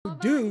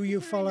do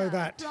you follow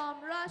that? From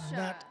Russia. And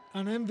that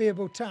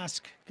unenviable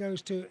task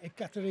goes to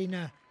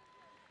Ekaterina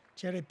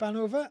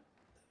Cherepanova,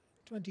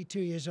 22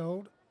 years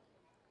old,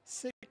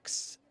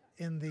 6th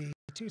in the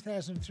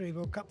 2003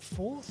 World Cup,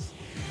 4th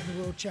in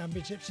the World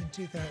Championships in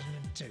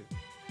 2002.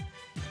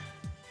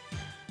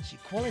 She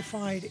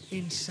qualified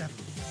in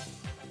 7th.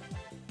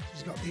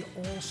 She's got the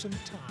awesome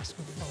task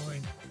of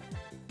following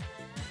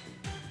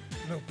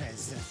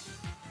Lopez.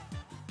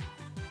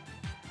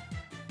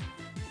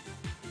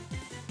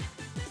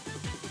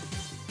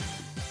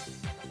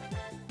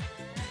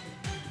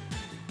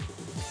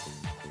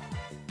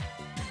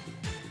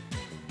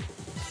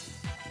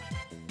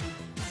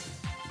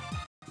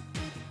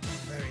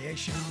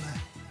 Variation on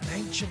an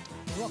ancient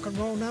rock and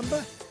roll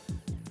number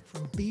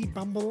from Bee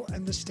Bumble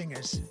and the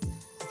Stingers,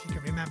 if you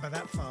can remember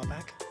that far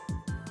back.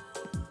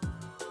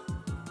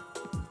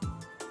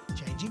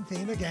 Changing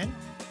theme again.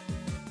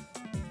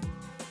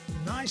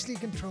 Nicely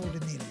controlled in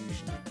the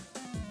illusion.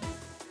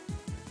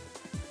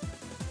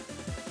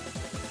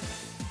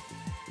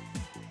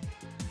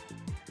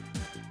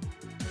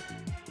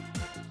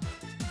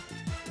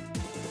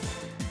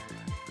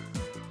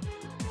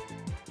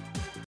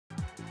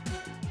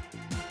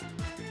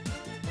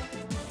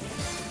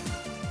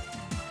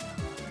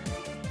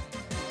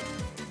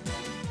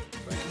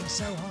 Working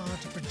so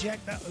hard to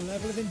project that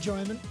level of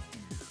enjoyment.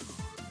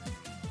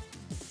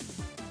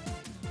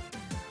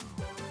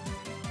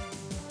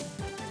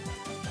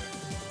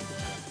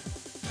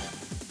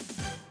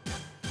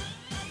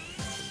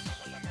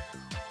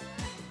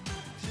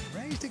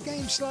 The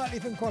game slightly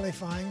from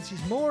qualifying.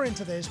 She's more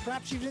into this.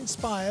 Perhaps she was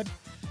inspired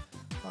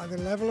by the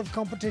level of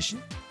competition,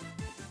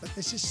 but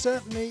this is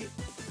certainly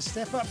a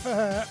step up for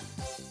her.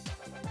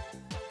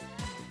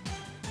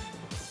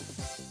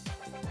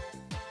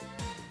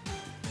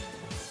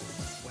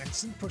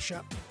 Wenson push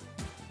up.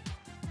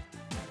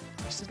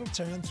 Nice little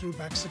turn through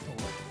back support.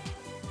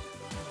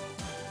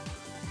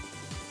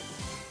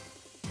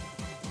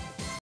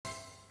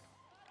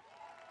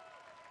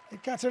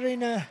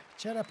 Ekaterina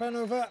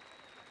Cherepanova,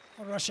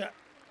 Russia,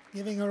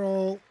 giving her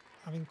all,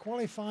 having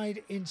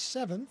qualified in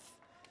 7th.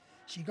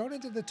 She got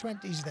into the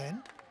 20s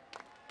then.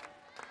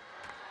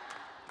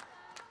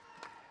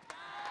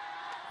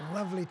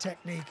 Lovely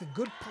technique, a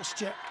good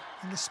posture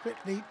in the split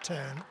leap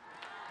turn.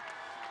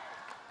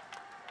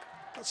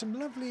 Got some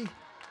lovely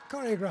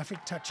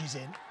choreographic touches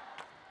in.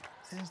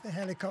 There's the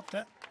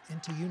helicopter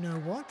into you know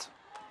what.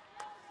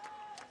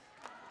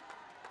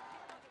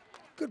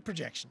 Good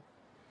projection.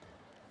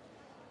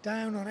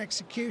 Down on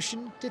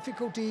execution,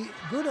 difficulty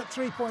good at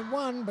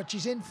 3.1, but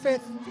she's in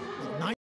 5th with 9.